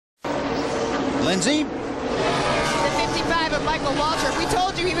Lindsay? The 55 of Michael Waltrip. We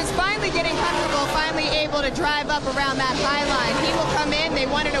told you he was finally getting comfortable, finally able to drive up around that high line. He will come in. They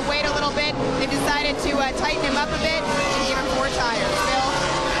wanted to wait a little bit. They decided to tighten him up a bit and give him 4 tires. Bill?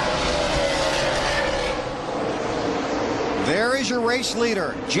 There is your race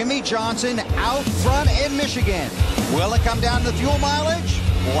leader, Jimmie Johnson, out front in Michigan. Will it come down to fuel mileage?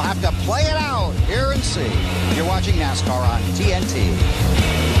 We'll have to play it out here and see. You're watching NASCAR on TNT.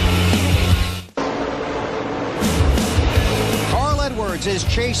 Carl Edwards is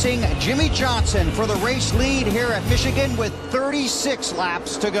chasing Jimmie Johnson for the race lead here at Michigan with 36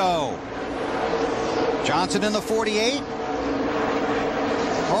 laps to go. Johnson in the 48.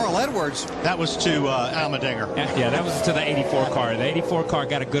 Carl Edwards. That was to Almendinger. Yeah, that was to the 84 car. The 84 car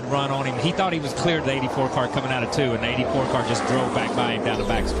got a good run on him. He thought he was cleared the 84 car coming out of 2, and the 84 car just drove back by him down the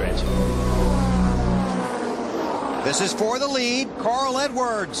backstretch. This is for the lead. Carl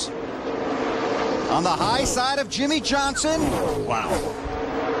Edwards on the high side of Jimmie Johnson. Wow.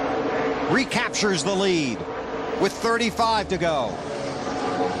 Recaptures the lead with 35 to go.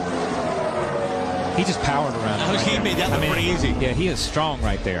 He just powered around. He made that look pretty easy. Yeah, he is strong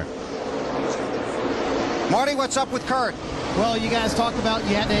right there. Marty, what's up with Kurt? Well, you guys talk about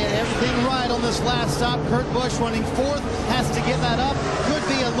you had to hit everything right on this last stop. Kurt Busch running 4th, has to get that up. Could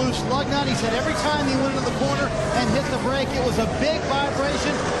be a loose lug nut. He said every time he went into the corner and hit the brake, it was a big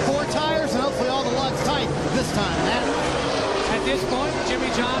vibration. 4 tires, and hopefully all the lugs tight this time. Matt? At this point,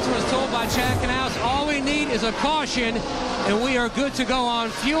 Jimmie Johnson was told by Chad Knaus, all we need is a caution, and we are good to go on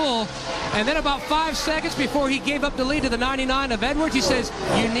fuel. And then about 5 seconds before he gave up the lead to the 99 of Edwards, he says,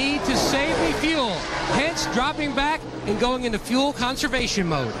 you need to save me fuel. Hence, dropping back and going into fuel conservation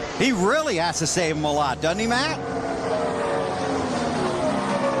mode. He really has to save him a lot, doesn't he, Matt?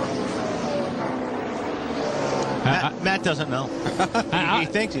 Matt doesn't know. He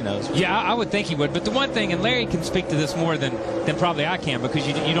thinks he knows. Yeah, I would think he would. But the one thing, and Larry can speak to this more than probably I can, because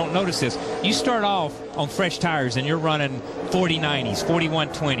you don't notice this. You start off on fresh tires and you're running 40-90s,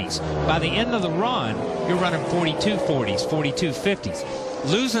 41-20s. By the end of the run, you're running 42-40s, 42-50s.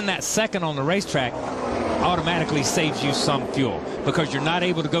 Losing that second on the racetrack automatically saves you some fuel because you're not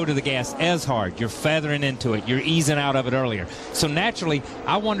able to go to the gas as hard. You're feathering into it. You're easing out of it earlier. So naturally,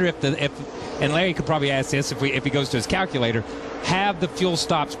 I wonder if and Larry could probably ask this if he goes to his calculator, have the fuel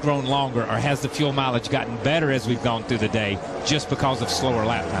stops grown longer, or has the fuel mileage gotten better as we've gone through the day just because of slower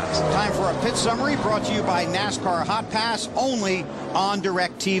lap times? Time for a pit summary brought to you by NASCAR Hot Pass, only on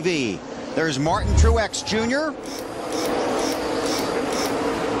DirecTV. There's Martin Truex Jr.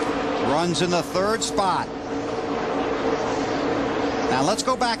 Runs in the 3rd spot. Now let's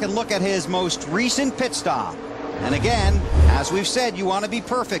go back and look at his most recent pit stop. And again, as we've said, you want to be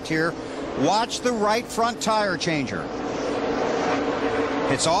perfect here. Watch the right front tire changer.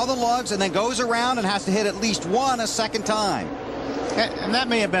 Hits all the lugs and then goes around and has to hit at least one a second time. And that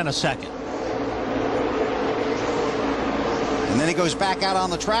may have been a second. And then he goes back out on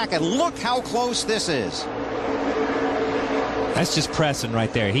the track, and look how close this is. That's just pressing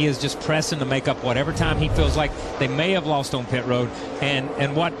right there. He is just pressing to make up whatever time he feels like they may have lost on pit road,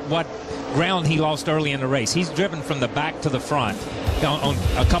 and what ground he lost early in the race. He's driven from the back to the front on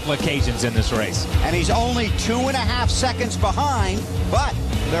a couple of occasions in this race. And he's only 2.5 seconds behind, but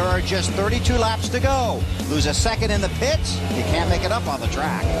there are just 32 laps to go. Lose a second in the pits, you can't make it up on the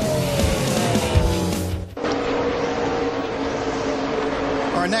track.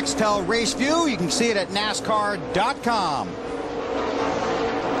 Our Nextel race view, you can see it at NASCAR.com.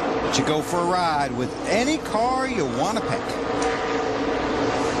 But you go for a ride with any car you want to pick.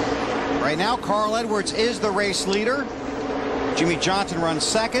 Right now, Carl Edwards is the race leader. Jimmie Johnson runs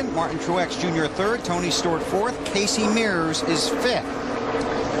 2nd. Martin Truex Jr. 3rd. Tony Stewart 4th. Casey Mears is 5th.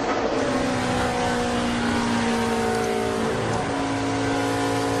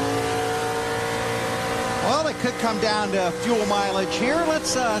 Well, it could come down to fuel mileage here.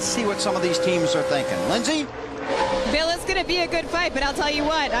 Let's see what some of these teams are thinking. Lindsay? Bill, it's going to be a good fight, but I'll tell you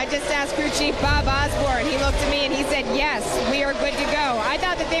what, I just asked crew chief Bob Osborne. He looked at me and he said, yes, we are good to go. I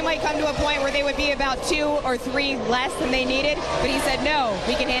thought that they might come to a point where they would be about 2 or 3 less than they needed, but he said, no,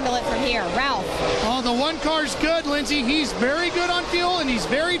 we can handle it from here. Ralph? Oh, the 1 car's good, Lindsay. He's very good on fuel, and he's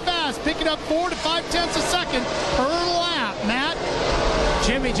very fast, picking up 4 to 5 tenths a second per lap. Matt?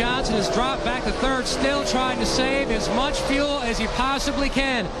 Jimmie Johnson has dropped back to 3rd, still trying to save as much fuel as he possibly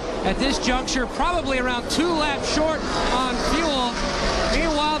can. At this juncture, probably around 2 laps short on fuel.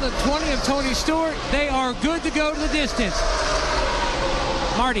 Meanwhile, the 20 of Tony Stewart, they are good to go to the distance.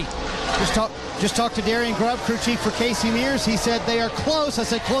 Marty. Just talked to Darian Grubb, crew chief for Casey Mears. He said they are close. I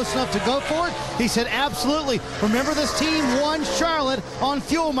said close enough to go for it. He said absolutely. Remember, this team won Charlotte on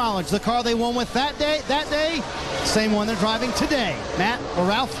fuel mileage. The car they won with that day, same one they're driving today. Matt or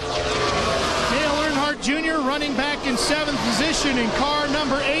Ralph? Dale Earnhardt Jr. running back in 7th position in car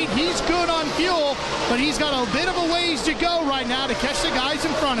number 8. He's good on fuel, but he's got a bit of a ways to go right now to catch the guys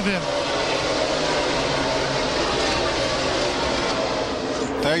in front of him.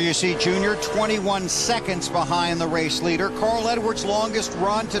 There you see Junior 21 seconds behind the race leader. Carl Edwards' longest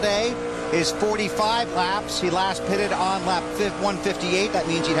run today is 45 laps. He last pitted on lap 158. That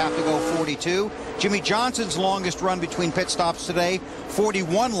means he'd have to go 42. Jimmy Johnson's longest run between pit stops today,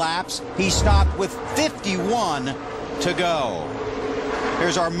 41 laps. He stopped with 51 to go.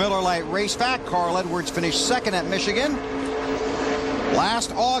 Here's our Miller Lite race fact. Carl Edwards finished second at Michigan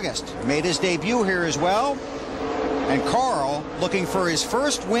last August. Made his debut here as well. And Carl looking for his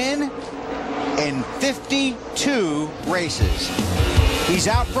first win in 52 races. He's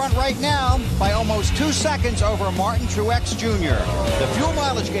out front right now by almost 2 seconds over Martin Truex Jr. The fuel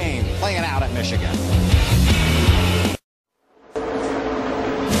mileage game playing out at Michigan.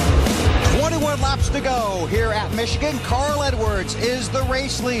 21 laps to go here at Michigan. Carl Edwards is the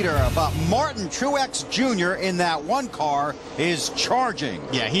race leader, but Martin Truex Jr. in that one car is charging.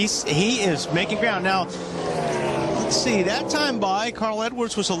 Yeah, he is making ground. Now, see, that time by, Carl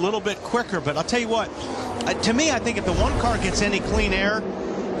Edwards was a little bit quicker, but I'll tell you what, to me, I think if the one car gets any clean air,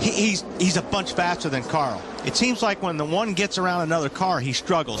 he's a bunch faster than Carl. It seems like when the one gets around another car, he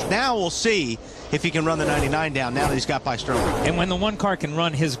struggles. Now we'll see if he can run the 99 down now that he's got by Sterling. And when the one car can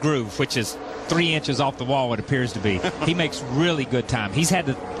run his groove, which is 3 inches off the wall, it appears to be, he makes really good time. He's had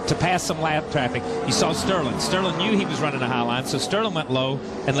to pass some lap traffic. You saw Sterling. Sterling knew he was running a high line, so Sterling went low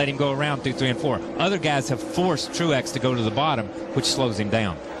and let him go around through 3 and 4. Other guys have forced Truex to go to the bottom, which slows him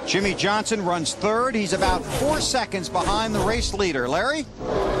down. Jimmy Johnson runs third. He's about 4 seconds behind the race leader. Larry?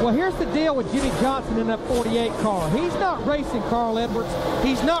 Well, here's the deal with Jimmy Johnson in that 48 car. He's not racing Carl Edwards.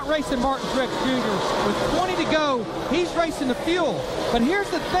 He's not racing Martin Truex Jr. With 20 to go, he's racing the fuel. But here's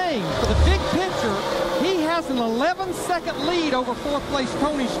the thing. For the big picture, he has an 11-second lead over 4th place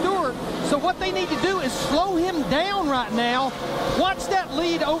Tony Stewart. So what they need to do is slow him down right now. Watch that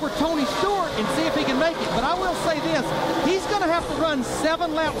lead over Tony Stewart and see if he can make it. But I will say this. He's going to have to run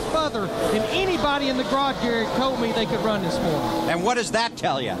 7 laps further than anybody in the garage area told me they could run this morning. And what does that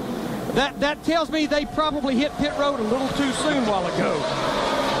tell you? That tells me they probably hit pit road a little too soon while ago.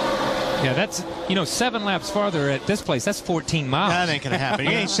 Yeah, that's, 7 laps farther at this place. That's 14 miles. That ain't going to happen.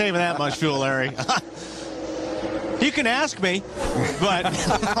 You ain't saving that much fuel, Larry. You can ask me, but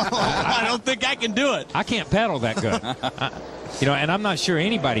I don't think I can do it. I can't pedal that good. And I'm not sure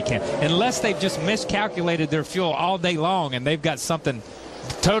anybody can, unless they've just miscalculated their fuel all day long and they've got something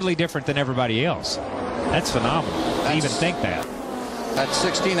totally different than everybody else. That's phenomenal to even think that. That's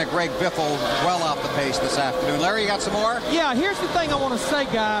 16 of Greg Biffle, well off the pace this afternoon. Larry, you got some more? Yeah, here's the thing I want to say,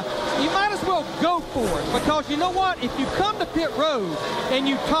 guy. You might as well go for it, because you know what? If you come to pit road and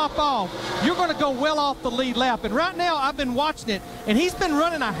you top off, you're going to go well off the lead lap. And right now, I've been watching it, and he's been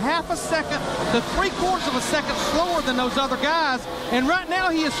running a half a second to 3/4 of a second slower than those other guys. And right now,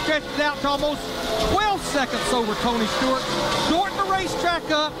 he has stretched it out to almost 12 seconds over Tony Stewart. Shorten the racetrack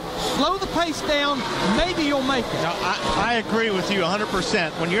up, slow the pace down, maybe you'll make it. Now, I agree with you 100%.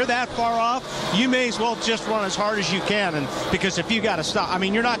 When you're that far off, you may as well just run as hard as you can, and because if you got to stop,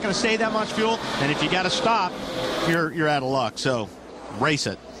 you're not going to save that much fuel, and if you got to stop, you're out of luck. So race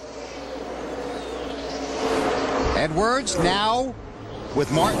it. Edwards now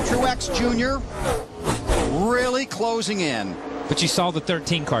with Martin Truex Jr. really closing in. But you saw the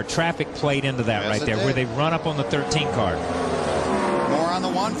 13 car. Traffic played into that right there, where they run up on the 13 car. More on the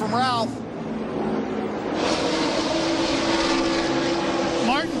one from Ralph.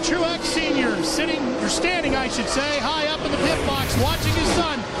 Martin Truex Sr. standing, I should say, high up in the pit box, watching his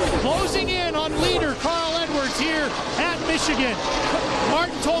son closing in on leader Carl Edwards here at Michigan.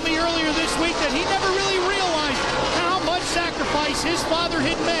 Martin told me earlier this week that he never really realized how much sacrifice his father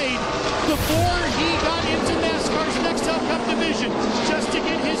had made before he got into NASCAR's Nextel Cup division, just to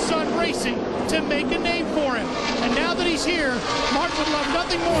get his son racing to make a name for him. And now that he's here, Martin would love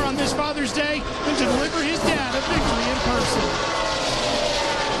nothing more on this Father's Day than to deliver his dad a victory in person.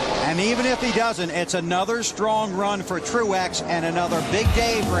 And even if he doesn't, it's another strong run for Truex and another big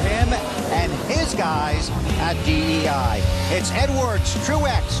day for him and his guys at DEI. It's Edwards,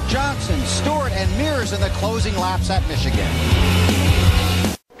 Truex, Johnson, Stewart, and Mears in the closing laps at Michigan.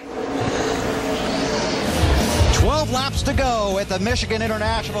 12 laps to go at the Michigan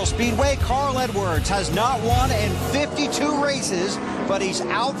International Speedway. Carl Edwards has not won in 52 races, but he's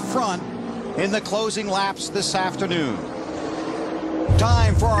out front in the closing laps this afternoon.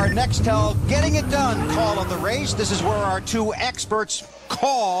 Time for our Nextel Getting It Done call of the race. This is where our two experts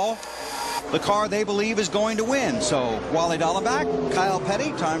call the car they believe is going to win. So, Wally Dallenbach, Kyle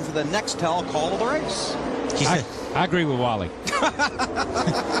Petty, time for the Nextel call of the race. I agree with Wally.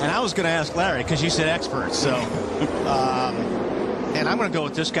 And I was going to ask Larry because you said experts. So, and I'm going to go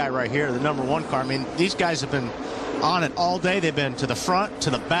with this guy right here, the number 1 car. I mean, these guys have been on it all day. They've been to the front, to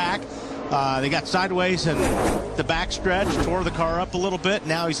the back. They got sideways and the back stretch, tore the car up a little bit.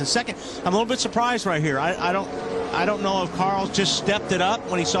 Now he's in second. I'm a little bit surprised right here. I don't know if Carl just stepped it up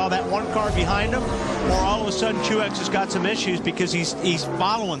when he saw that 1 car behind him, or all of a sudden Truex has got some issues because he's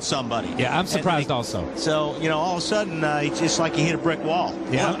following somebody. Yeah, I'm surprised also. So, you know, all of a sudden it's just like he hit a brick wall.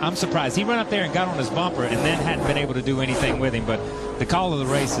 Yeah, I'm surprised. He ran up there and got on his bumper and then hadn't been able to do anything with him. But the call of the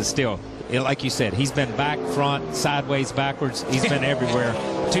race is still, like you said, he's been back, front, sideways, backwards. He's been everywhere.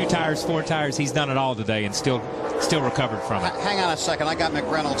 2 tires, 4 tires. He's done it all today and still recovered from it. Hang on a second. I got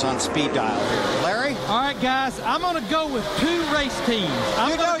McReynolds on speed dial here. Larry? All right, guys, I'm going to go with 2 race teams.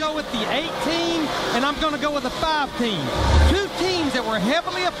 I'm going to go with the 8 team, and I'm going to go with the 5 team. 2 teams that were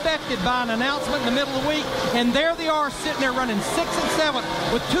heavily affected by an announcement in the middle of the week, and there they are sitting there running 6th and 7th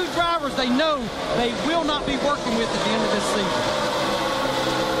with 2 drivers they know they will not be working with at the end of this season.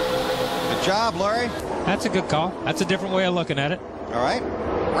 Good job, Larry. That's a good call. That's a different way of looking at it. All right.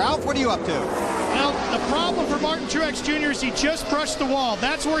 Ralph, what are you up to? Well, the problem for Martin Truex Jr. is he just brushed the wall.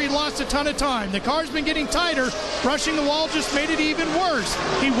 That's where he lost a ton of time. The car's been getting tighter. Brushing the wall just made it even worse.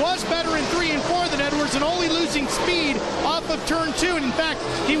 He was better in 3 and 4 than Edwards and only losing speed off of turn 2. And in fact,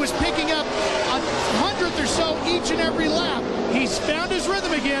 he was picking up a 100th or so each and every lap. He's found his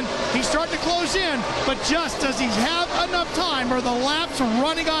rhythm again. He's starting to close in, but just does he have enough time or the laps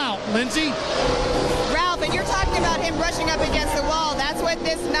running out? Lindsay? Ralph, and you're talking about him brushing up against the wall. That's what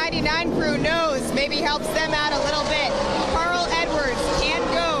this 99 crew knows. Maybe helps them out a little bit. Carl Edwards can't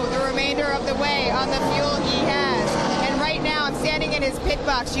go the remainder of the way on the fuel he has. And right now, I'm standing in his pit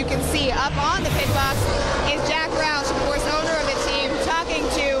box. You can see up on the pit box is Jack Roush, of course, owner of the team, talking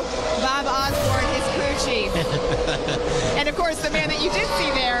to Bob Osborne, his crew chief. And of course, the man that you did see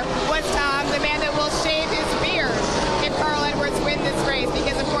there was Tom, the man that will shave his beard if Carl Edwards wins this race.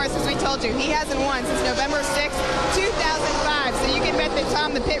 Because, of course, as we told you, he hasn't won since November 6th, 2005. So you can bet that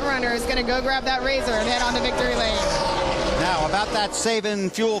Tom, the pit runner, is going to go grab that razor and head on to victory lane. Now, about that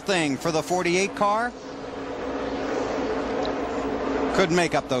saving fuel thing for the 48 car. Couldn't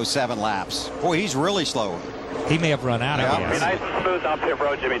make up those 7 laps. Boy, he's really slow. He may have run out of gas. Be nice and smooth up here,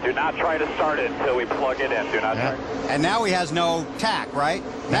 bro, Jimmy. Do not try to start it until we plug it in. Do not try. And now he has no tack, right?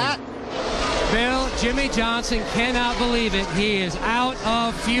 Matt? Bill, Jimmy Johnson cannot believe it. He is out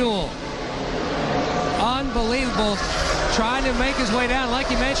of fuel. Unbelievable. Trying to make his way down. Like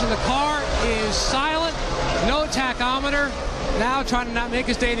you mentioned, the car is silent. No tachometer. Now trying to not make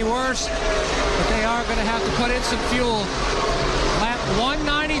his day any worse. But they are going to have to put in some fuel. Lap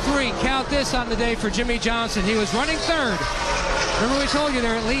 193. Count this on the day for Jimmy Johnson. He was running 3rd. Remember we told you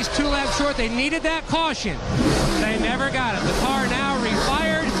they're at least 2 laps short. They needed that caution. They never got it. The car now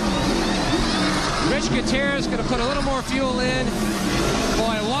refired. Rich Gutierrez going to put a little more fuel in.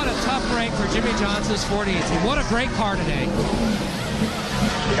 Boy, what a tough break for Jimmy Johnson's 48 team. What a great car today.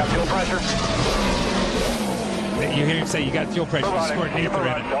 You got fuel pressure? You hear him say you got fuel pressure. He's squirting ether in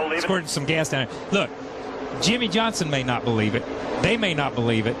it. Squirting some gas down it. Look, Jimmy Johnson may not believe it. They may not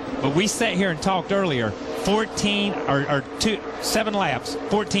believe it. But we sat here and talked earlier. 7 laps,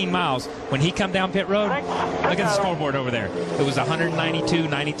 14 miles. When he come down pit road, look at the scoreboard over there. It was 192,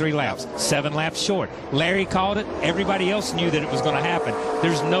 93 laps, 7 laps short. Larry called it. Everybody else knew that it was going to happen.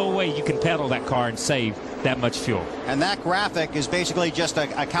 There's no way you can pedal that car and save that much fuel. And that graphic is basically just a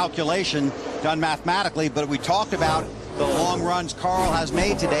calculation done mathematically, but we talked about the long runs Carl has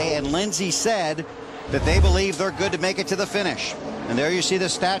made today, and Lindsay said that they believe they're good to make it to the finish. And there you see the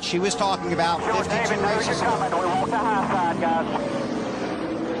stats she was talking about. 52 races.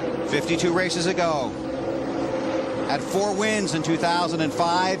 52 races ago. Had 4 wins in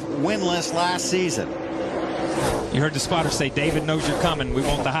 2005, winless last season. You heard the spotter say, David knows you're coming. We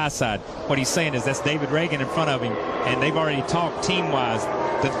want the high side. What he's saying is that's David Reagan in front of him, and they've already talked team-wise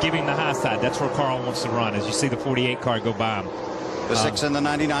that give him the high side. That's where Carl wants to run, as you see the 48 car go by him. The 6 and the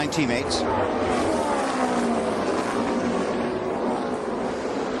 99 teammates.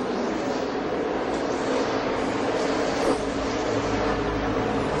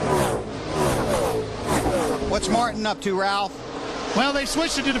 What's Martin up to, Ralph? Well, they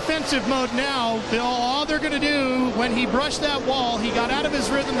switched to defensive mode now, Bill. All they're going to do, when he brushed that wall, he got out of his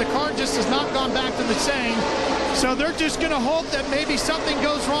rhythm. The car just has not gone back to the same. So they're just going to hope that maybe something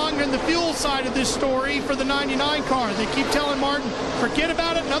goes wrong in the fuel side of this story for the 99 car. They keep telling Martin, forget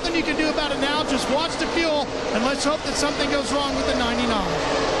about it. Nothing you can do about it now. Just watch the fuel, and let's hope that something goes wrong with the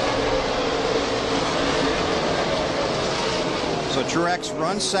 99. So Truex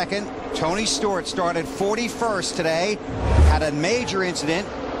runs second. Tony Stewart started 41st today. Had a major incident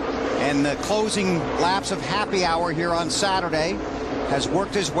in the closing laps of happy hour here on Saturday. Has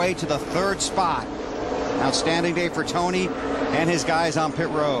worked his way to the 3rd spot. Outstanding day for Tony and his guys on pit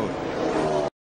road.